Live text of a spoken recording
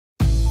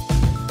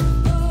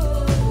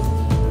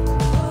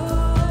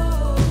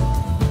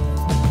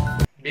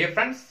Dear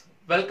friends,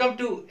 welcome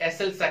to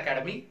SL's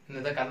Academy.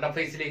 ഇന്നത്തെ current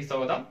അഫയേഴ്സിലേക്ക്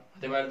സ്വാഗതം.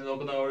 അതേപോലെ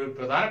നോക്കുന്ന ഒരു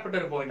പ്രധാനപ്പെട്ട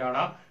ഒരു പോയിന്റ്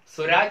ആണ്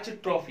സ്വരാജ്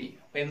ട്രോഫി.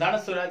 എന്താണ്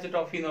സ്വരാജ്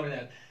ട്രോഫി എന്ന്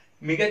പറഞ്ഞാൽ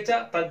മികച്ച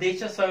തദ്ദേശ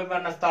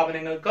സ്വയംഭരണ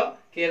സ്ഥാപനങ്ങൾക്ക്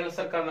കേരള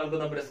സർക്കാർ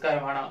നൽകുന്ന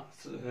പുരസ്കാരമാണ്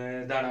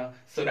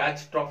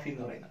സ്വരാജ് ട്രോഫി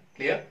എന്ന് പറയുന്നത്.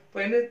 ക്ലിയർ?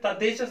 അപ്പൊ ഇതിന്റെ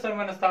തദ്ദേശ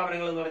സ്വയംഭരണ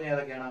സ്ഥാപനങ്ങൾ എന്ന് പറഞ്ഞാൽ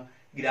ഏതൊക്കെയാണ്?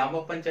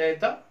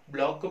 ഗ്രാമപഞ്ചായത്ത്,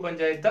 ബ്ലോക്ക്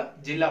പഞ്ചായത്ത്,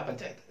 ജില്ലാ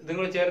പഞ്ചായത്ത്.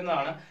 ഇതുങ്ങൾ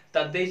ചേർന്നതാണ്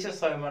തദ്ദേശ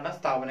സ്വയംഭരണ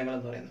സ്ഥാപനങ്ങൾ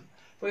എന്ന് പറയുന്നത്.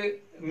 അപ്പൊ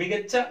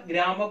മികച്ച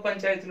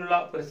ഗ്രാമപഞ്ചായത്തിനുള്ള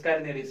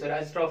പുരസ്കാരം നേടി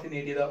സ്വരാജ് ട്രോഫി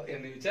നേടിയത്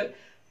എന്ന് ചോദിച്ചാൽ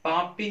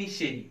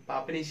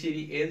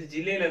പാപ്പിനിശ്ശേരി ഏത്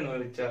ജില്ലയിലെന്ന്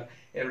ചോദിച്ചാൽ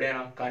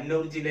എവിടെയാണ്?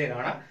 കണ്ണൂർ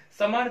ജില്ലയിലാണ്.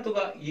 സമ്മാന തുക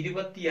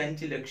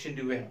 25 ലക്ഷം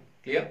രൂപയാണ്.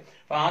 ക്ലിയർ?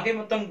 അപ്പൊ ആകെ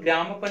മൊത്തം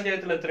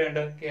ഗ്രാമപഞ്ചായത്തിൽ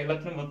എത്രയുണ്ട്?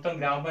 കേരളത്തിൽ മൊത്തം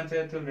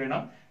ഗ്രാമപഞ്ചായത്തിൽ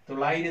വേണം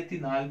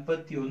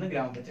 941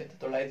 ഗ്രാമപഞ്ചായത്ത്.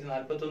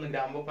 941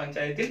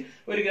 ഗ്രാമപഞ്ചായത്തിൽ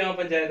ഒരു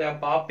ഗ്രാമപഞ്ചായത്ത്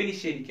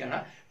പാപ്പിനിശ്ശേരിക്കാണ്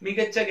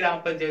മികച്ച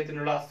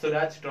ഗ്രാമപഞ്ചായത്തിനുള്ള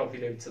സ്വരാജ് ട്രോഫി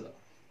ലഭിച്ചത്.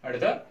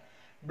 അടുത്ത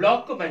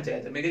ബ്ലോക്ക്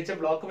പഞ്ചായത്ത്. മികച്ച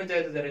ബ്ലോക്ക്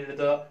പഞ്ചായത്ത്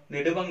തിരഞ്ഞെടുത്തത്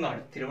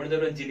നെടുമങ്ങാട്.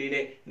 തിരുവനന്തപുരം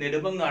ജില്ലയിലെ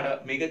നെടുമങ്ങാട്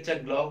മികച്ച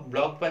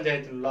ബ്ലോക്ക്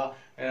പഞ്ചായത്തിലുള്ള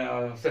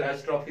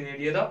സ്വരാജ് ട്രോഫി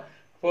നേടിയത്.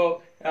 അപ്പോ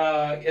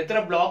എത്ര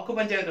ബ്ലോക്ക്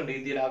പഞ്ചായത്തുണ്ട്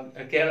ഇന്ത്യയിൽ?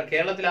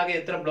 കേരളത്തിലാകെ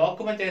എത്ര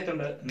ബ്ലോക്ക്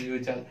പഞ്ചായത്തുണ്ട് എന്ന്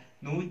ചോദിച്ചാൽ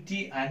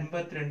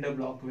 152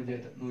 ബ്ലോക്ക്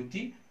പഞ്ചായത്ത്.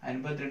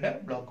 152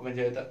 ബ്ലോക്ക്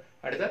പഞ്ചായത്ത്.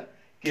 അടുത്ത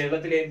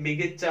കേരളത്തിലെ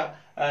മികച്ച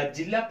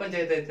ജില്ലാ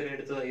പഞ്ചായത്തെ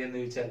തിരഞ്ഞെടുത്തത് എന്ന്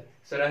ചോദിച്ചാൽ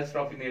സ്വരാജ്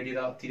ട്രോഫി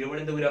നേടിയത്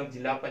തിരുവനന്തപുരം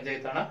ജില്ലാ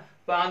പഞ്ചായത്താണ്.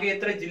 അപ്പൊ ആകെ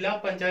എത്ര ജില്ലാ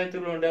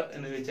പഞ്ചായത്തുകളുണ്ട്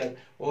എന്ന് ചോദിച്ചാൽ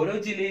ഓരോ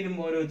ജില്ലയിലും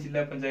ഓരോ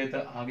ജില്ലാ പഞ്ചായത്ത്,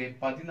 ആകെ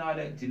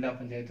 14 ജില്ലാ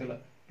പഞ്ചായത്തുകൾ.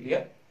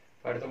 ക്ലിയർ?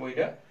 അടുത്ത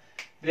പോയിന്റ്,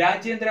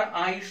 രാജ്യാന്തര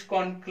ആയുഷ്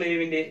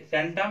കോൺക്ലേവിന്റെ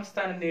 2ാം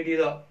സ്ഥാനം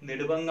നേടിയത്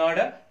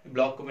നെടുമങ്ങാട്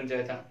ബ്ലോക്ക്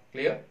പഞ്ചായത്താണ്.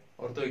 ക്ലിയർ?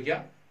 ഓർത്തു വയ്ക്കുക.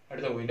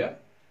 അടുത്ത പോയിന്റ്,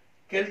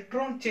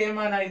 കെൽട്രോൺ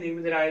ചെയർമാനായി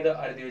നിയമിതനായത്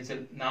ആരെന്ന്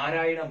ചോദിച്ചാൽ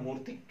നാരായണ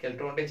മൂർത്തി.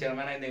 കെൽട്രോണിന്റെ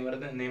ചെയർമാനായി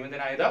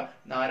നിയമിതനായത്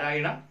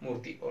നാരായണ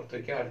മൂർത്തി. ഓർത്തു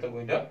വയ്ക്കുക. അടുത്ത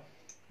പോയിന്റ്,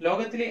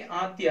 ലോകത്തിലെ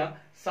ആദ്യ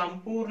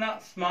സമ്പൂർണ്ണ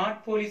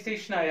smart police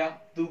സ്റ്റേഷനായ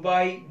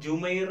Dubai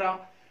Jumeirah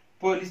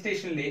police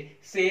സ്റ്റേഷനിലെ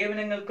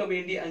സേവനങ്ങൾക്ക്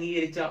വേണ്ടി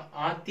അംഗീകരിച്ച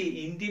ആദ്യ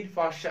ഇന്ത്യൻ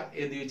ഭാഷ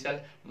എന്ന് ചോദിച്ചാൽ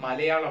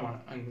മലയാളമാണ്.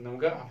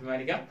 നമുക്ക്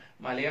അഭിമാനിക്കാം,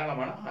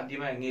 മലയാളമാണ്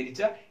ആദ്യമായി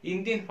അംഗീകരിച്ച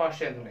ഇന്ത്യൻ ഭാഷ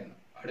എന്ന് പറയുന്നത്.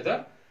 അടുത്ത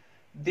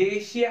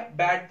ദേശീയ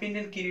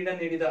ബാഡ്മിന്റൺ കിരീടം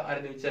നേടിയത്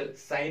ആരെന്ന് ചോദിച്ചാൽ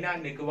സൈന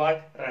നെഹ്വാൾ.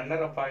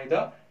 റണ്ണറപ്പ് ആയത്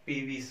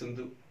PV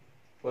സിന്ധു.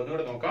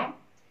 ഒന്നുകൂടെ നോക്കാം.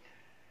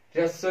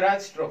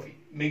 സ്വരാജ് ട്രോഫി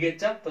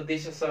മികച്ച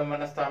തദ്ദേശ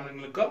സ്വയംഭരണ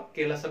സ്ഥാപനങ്ങൾക്ക്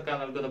കേരള സർക്കാർ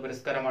നൽകുന്ന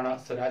പുരസ്കാരമാണ്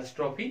സ്വരാജ്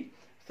ട്രോഫി.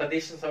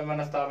 തദ്ദേശ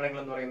സ്വയംഭരണ സ്ഥാപനങ്ങൾ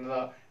എന്ന്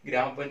പറയുന്നത്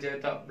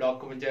ഗ്രാമപഞ്ചായത്ത്,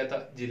 ബ്ലോക്ക് പഞ്ചായത്ത്,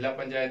 ജില്ലാ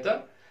പഞ്ചായത്ത്.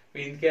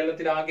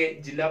 കേരളത്തിലാകെ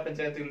ജില്ലാ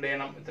പഞ്ചായത്തുകളുടെ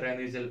എണ്ണം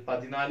എത്രയാണെന്ന് ചോദിച്ചാൽ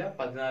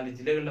 14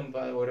 ജില്ലകളിലും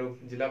ഓരോ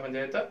ജില്ലാ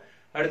പഞ്ചായത്ത്.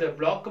 അടുത്ത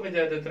ബ്ലോക്ക്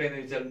പഞ്ചായത്ത് എത്രയെന്ന്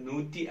ചോദിച്ചാൽ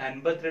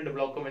 152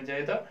 ബ്ലോക്ക്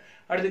പഞ്ചായത്ത്.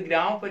 അടുത്ത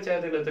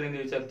ഗ്രാമപഞ്ചായത്തുകൾ എത്രയെന്ന്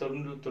ചോദിച്ചാൽ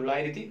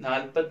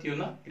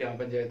 941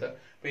 ഗ്രാമപഞ്ചായത്ത്.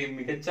 അപ്പൊ ഈ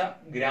മികച്ച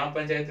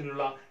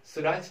ഗ്രാമപഞ്ചായത്തിലുള്ള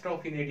സ്വരാജ്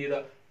ട്രോഫി നേടിയത്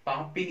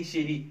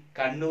പാപ്പിനിശ്ശേരി,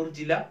 കണ്ണൂർ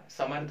ജില്ല.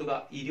 സമ്മാന തുക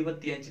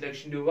 25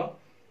 ലക്ഷം രൂപ.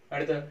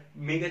 അടുത്ത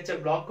മികച്ച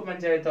ബ്ലോക്ക്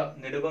പഞ്ചായത്ത്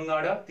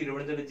നെടുമങ്ങാട്,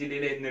 തിരുവനന്തപുരം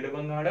ജില്ലയിലെ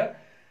നെടുമങ്ങാട്.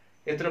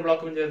 എത്ര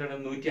ബ്ലോക്ക് പഞ്ചായത്തുണ്ട്?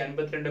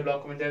 152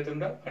 ബ്ലോക്ക്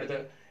പഞ്ചായത്തുണ്ട്. അടുത്ത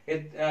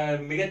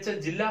മികച്ച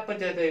ജില്ലാ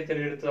പഞ്ചായത്ത്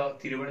തിരഞ്ഞെടുത്ത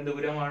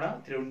തിരുവനന്തപുരമാണ്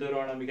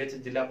മികച്ച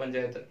ജില്ലാ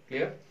പഞ്ചായത്ത്.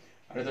 ക്ലിയർ?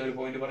 അടുത്ത ഒരു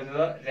പോയിന്റ്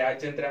പറഞ്ഞത്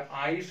രാജ്യാന്തര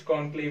ആയുഷ്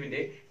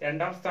കോൺക്ലേവിന്റെ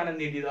 2ാം സ്ഥാനം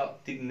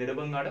നേടിയത്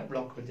നെടുമങ്ങാട്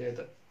ബ്ലോക്ക്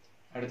പഞ്ചായത്ത്.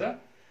 അടുത്ത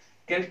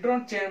കെൽട്രോൺ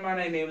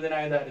ചെയർമാനായി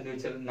നിയമിതനായത് ആരെന്ന്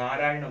ചോദിച്ചാൽ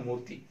നാരായണ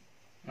മൂർത്തി.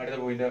 അടുത്ത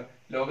പോയിന്റ്,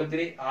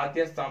 ലോകത്തിലെ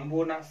ആദ്യ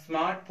സമ്പൂർണ്ണ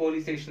smart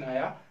police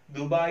സ്റ്റേഷനായ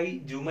Dubai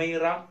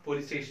Jumeirah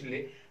police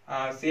സ്റ്റേഷനിലെ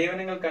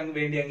സേവനങ്ങൾക്ക്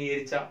വേണ്ടി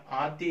അംഗീകരിച്ച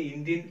ആദ്യ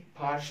ഇന്ത്യൻ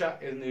ഭാഷ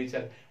എന്ന്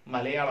ചോദിച്ചാൽ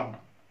മലയാളമാണ്.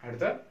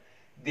 അടുത്ത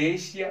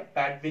ദേശീയ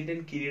ബാഡ്മിന്റൺ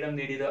കിരീടം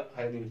നേടിയത്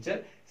ആരെന്ന് ചോദിച്ചാൽ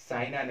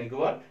സൈന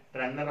നെഹ്വാൾ.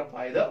 റണ്ണറപ്പ്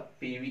ആയത്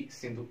PV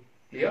സിന്ധു.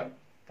 ക്ലിയർ?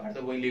 അടുത്ത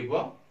പോയിന്റിലേക്ക്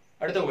പോവാം.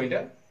 അടുത്ത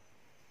പോയിന്റ്,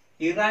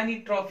 ഇറാനി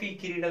ട്രോഫി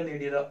കിരീടം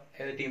നേടിയത്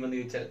ഏത് ടീം എന്ന്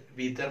ചോദിച്ചാൽ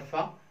വിദർഭ.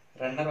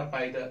 റണ്ണറപ്പ്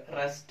ആയത്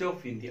റെസ്റ്റ്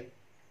ഓഫ് ഇന്ത്യ.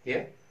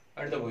 ക്ലിയർ?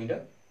 അടുത്ത point,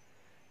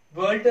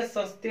 world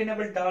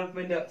sustainable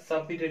development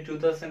summit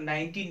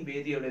 2019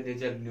 വേദി എവിടെ എന്ന്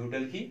ചോദിച്ചാൽ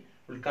ന്യൂഡൽഹി.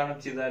 ഉദ്ഘാടനം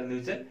ചെയ്തതാരെന്ന്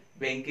ചോദിച്ചാൽ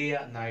വെങ്കയ്യ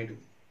നായിഡു.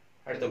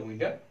 അടുത്ത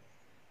point,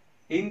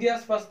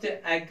 India's first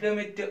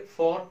agreement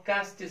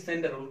forecast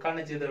centre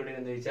ഉദ്ഘാടനം ചെയ്തത്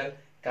എവിടെയെന്ന് ചോദിച്ചാൽ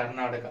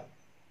കർണാടക.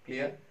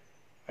 ക്ലിയർ?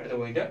 അടുത്ത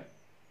പോയിന്റ്,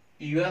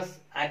 US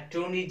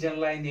അറ്റോർണി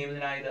ജനറലായി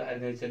നിയമിതനായത്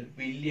ആരെന്ന് ചോദിച്ചാൽ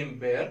വില്യം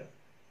ബെയർ.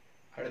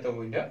 അടുത്ത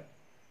പോയിന്റ്,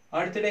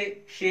 അടുത്തിടെ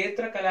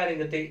ക്ഷേത്ര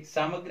കലാരംഗത്തെ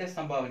സമഗ്ര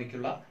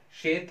സംഭാവനയ്ക്കുള്ള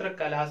ക്ഷേത്ര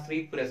കലാശ്രീ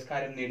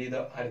പുരസ്കാരം നേടിയത്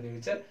ആരെന്ന്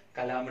ചോദിച്ചാൽ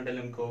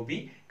കലാമണ്ഡലം ഗോപി.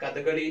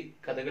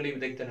 കഥകളി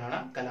വിദഗ്ധനാണ്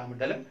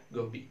കലാമണ്ഡലം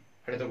ഗോപി.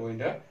 അടുത്ത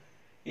പോയിന്റ്,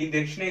 ഈ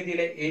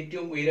ദക്ഷിണേന്ത്യയിലെ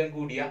ഏറ്റവും ഉയരം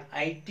കൂടിയ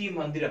IT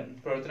മന്ദിരം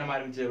പ്രവർത്തനം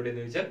ആരംഭിച്ചത്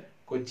എവിടെയെന്ന് ചോദിച്ചാൽ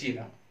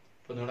കൊച്ചിയിലാണ്.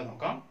 അപ്പൊ ഒന്നുകൂടെ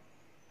നോക്കാം.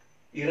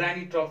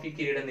 ഇറാനി ട്രോഫി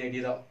കിരീടം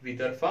നേടിയത്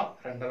വിദർഭ.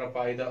 റണ്ണറപ്പ്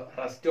ആയത്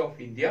റെസ്റ്റ് ഓഫ്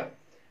ഇന്ത്യ.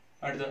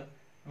 അടുത്ത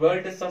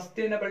വേൾഡ്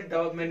സസ്റ്റൈനബിൾ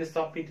ഡെവലപ്മെന്റ്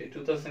സമ്മിറ്റ്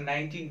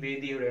 2019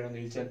 വേദി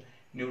എവിടെയാണെന്ന് ചോദിച്ചാൽ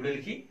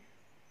ന്യൂഡൽഹി.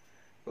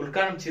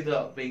 ഉദ്ഘാടനം ചെയ്തത്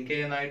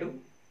Venkaiah Naidu.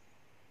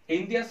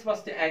 India's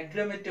first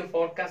agreement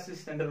forecast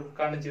centre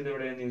ഉദ്ഘാടനം ചെയ്തത്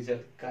എവിടെയാണെന്ന് ചോദിച്ചാൽ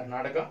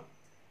കർണാടക.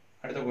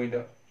 അടുത്ത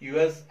പോയിന്റ്,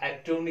 US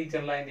അറ്റോർണി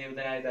ജനറലായി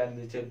നിയമിതനായത്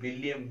ആരെന്ന് ചോദിച്ചാൽ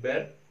വില്യം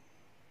ബെയർ.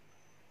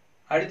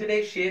 അടുത്തിടെ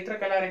ക്ഷേത്ര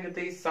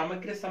കലാരംഗത്തെ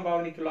സമഗ്ര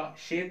സംഭാവനയ്ക്കുള്ള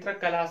ക്ഷേത്ര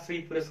കലാശ്രീ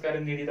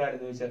പുരസ്കാരം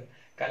നേടിയതാരെന്ന് വെച്ചാൽ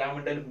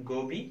കലാമണ്ഡലം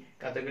ഗോപി.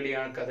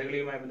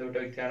 കഥകളിയുമായി ബന്ധപ്പെട്ട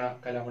വ്യക്തിയാണ്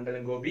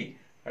കലാമണ്ഡലം ഗോപി.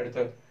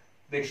 അടുത്ത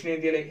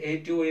ദക്ഷിണേന്ത്യയിലെ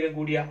ഏറ്റവും ഉയരം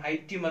കൂടിയ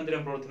IT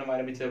മന്ദിരം പ്രവർത്തനം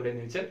ആരംഭിച്ചത്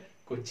എവിടെയെന്ന് വെച്ചാൽ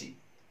കൊച്ചി.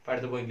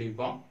 അടുത്ത പോയിന്റിലേക്ക്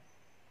പോവാം.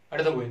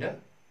 അടുത്ത point,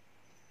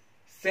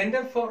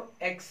 centre for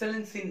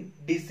excellence in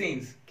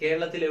designs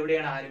കേരളത്തിൽ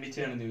എവിടെയാണ്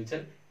ആരംഭിച്ചതെന്ന്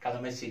ചോദിച്ചാൽ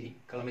കളമശ്ശേരി.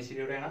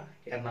 കളമശ്ശേരി എവിടെയാണ്?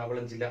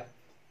 എറണാകുളം ജില്ല.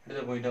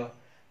 അടുത്ത പോയിന്റ്,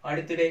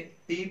 അടുത്തിടെ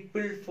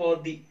people for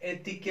the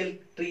ethical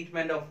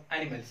treatment of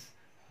animals,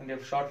 അതിന്റെ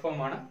ഷോർട്ട് ഫോം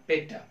ആണ്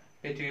പെറ്റ.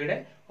 പെറ്റയുടെ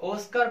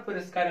ഓസ്കാർ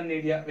പുരസ്കാരം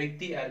നേടിയ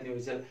വ്യക്തി ആരെന്ന്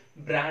ചോദിച്ചാൽ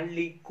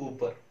ബ്രാഡ്ലി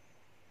കൂപ്പർ.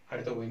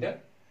 അടുത്ത പോയിന്റ്,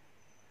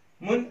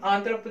 മുൻ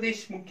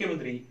ആന്ധ്രാപ്രദേശ്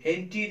മുഖ്യമന്ത്രി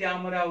NT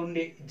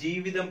രാമറാവുവിന്റെ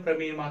ജീവിതം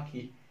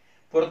പ്രമേയമാക്കി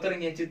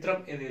പുറത്തിറങ്ങിയ ചിത്രം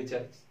എന്ന്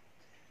ചോദിച്ചാൽ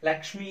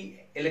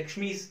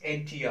ലക്ഷ്മീസ്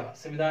NTR,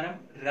 സംവിധാനം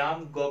രാം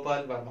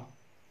ഗോപാൽ വർമ്മ.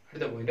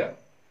 അടുത്ത പോയിന്റ്,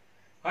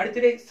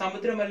 അടുത്തിടെ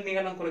സമുദ്ര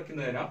മലിനീകരണം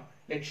കുറയ്ക്കുന്നതിന്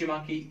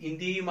ലക്ഷ്യമാക്കി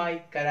ഇന്ത്യയുമായി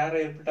കരാർ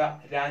ഏർപ്പെട്ട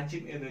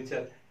രാജ്യം എന്ന്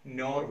വെച്ചാൽ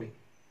നോർവേ.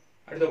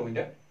 അടുത്ത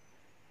പോയിന്റ്,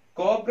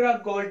 കോബ്ര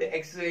ഗോൾഡ്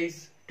എക്സസൈസ്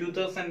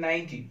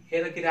 2019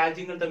 ഏതൊക്കെ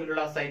രാജ്യങ്ങൾ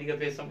തമ്മിലുള്ള സൈനിക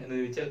അഭ്യാസം എന്ന്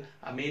ചോദിച്ചാൽ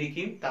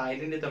അമേരിക്കയും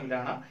തായ്ലൻഡും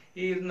തമ്മിലാണ്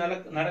ഈ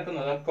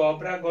നടക്കുന്നത്.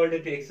 കോബ്ര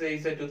ഗോൾഡ്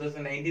എക്സസൈസ്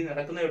 2019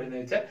 നടക്കുന്നത്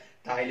എവിടെയെന്ന് വെച്ചാൽ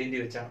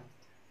തായ്ലൻഡിൽ വെച്ചാണ്.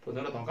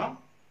 ഒന്നുകൂടെ നോക്കാം.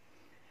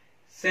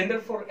 Centre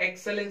for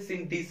excellence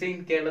in design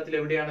കേരളത്തിൽ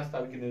എവിടെയാണ്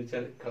സ്ഥാപിക്കുന്നത്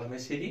വെച്ചാൽ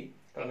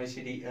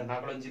കളമശ്ശേരി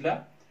എറണാകുളം ജില്ല.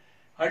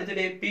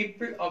 അടുത്തിടെ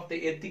people of the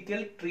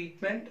ethical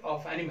treatment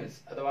of animals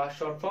അഥവാ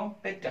ഷോർട്ട് ഫോം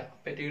പെറ്റ.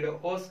 പെറ്റയുടെ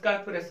ഓസ്കാർ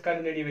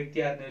പുരസ്കാരം നേടിയ വ്യക്തി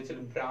ആരെന്ന് വെച്ചാൽ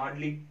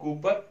ബ്രാഡ്ലി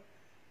കൂപ്പർ.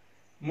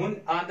 മുൻ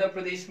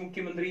ആന്ധ്രാപ്രദേശ്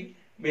മുഖ്യമന്ത്രി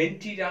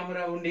NT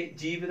രാമറാവുവിന്റെ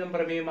ജീവിതം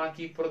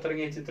പ്രമേയമാക്കി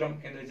പുറത്തിറങ്ങിയ ചിത്രം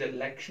എന്ന് വെച്ചാൽ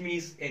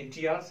ലക്ഷ്മീസ്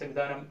NTR,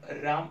 സംവിധാനം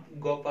രാം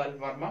ഗോപാൽ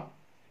വർമ്മ.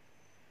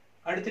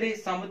 അടുത്തിടെ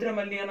സമുദ്ര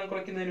മലിനീകരണം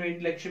കുറയ്ക്കുന്നതിന്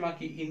വേണ്ടി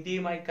ലക്ഷ്യമാക്കി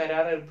ഇന്ത്യയുമായി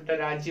കരാർ ഏർപ്പെട്ട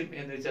രാജ്യം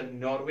എന്ന് വെച്ചാൽ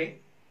നോർവേ.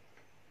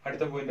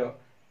 അടുത്ത പോയിന്റ്,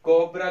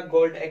 കോബ്ര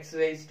ഗോൾഡ്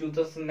എക്സസൈസ്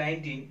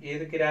 2019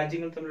 ഏതൊക്കെ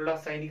രാജ്യങ്ങൾ തമ്മിലുള്ള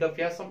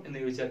സൈനികാഭ്യാസം എന്ന്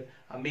ചോദിച്ചാൽ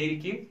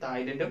അമേരിക്കയും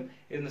തായ്ലൻഡും.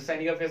 ഇന്ന്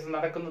സൈനികാഭ്യാസം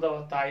നടക്കുന്നത്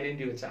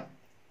തായ്ലൻഡിൽ വെച്ചാണ്.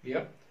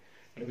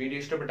 വീഡിയോ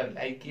ഇഷ്ടപ്പെട്ടാൽ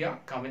ലൈക്ക് ചെയ്യുക,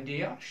 കമന്റ്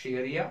ചെയ്യുക,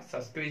 ഷെയർ ചെയ്യുക,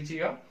 സബ്സ്ക്രൈബ്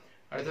ചെയ്യുക.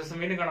 അടുത്ത ദിവസം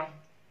വീണ്ടും കാണാം.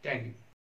 Thank you.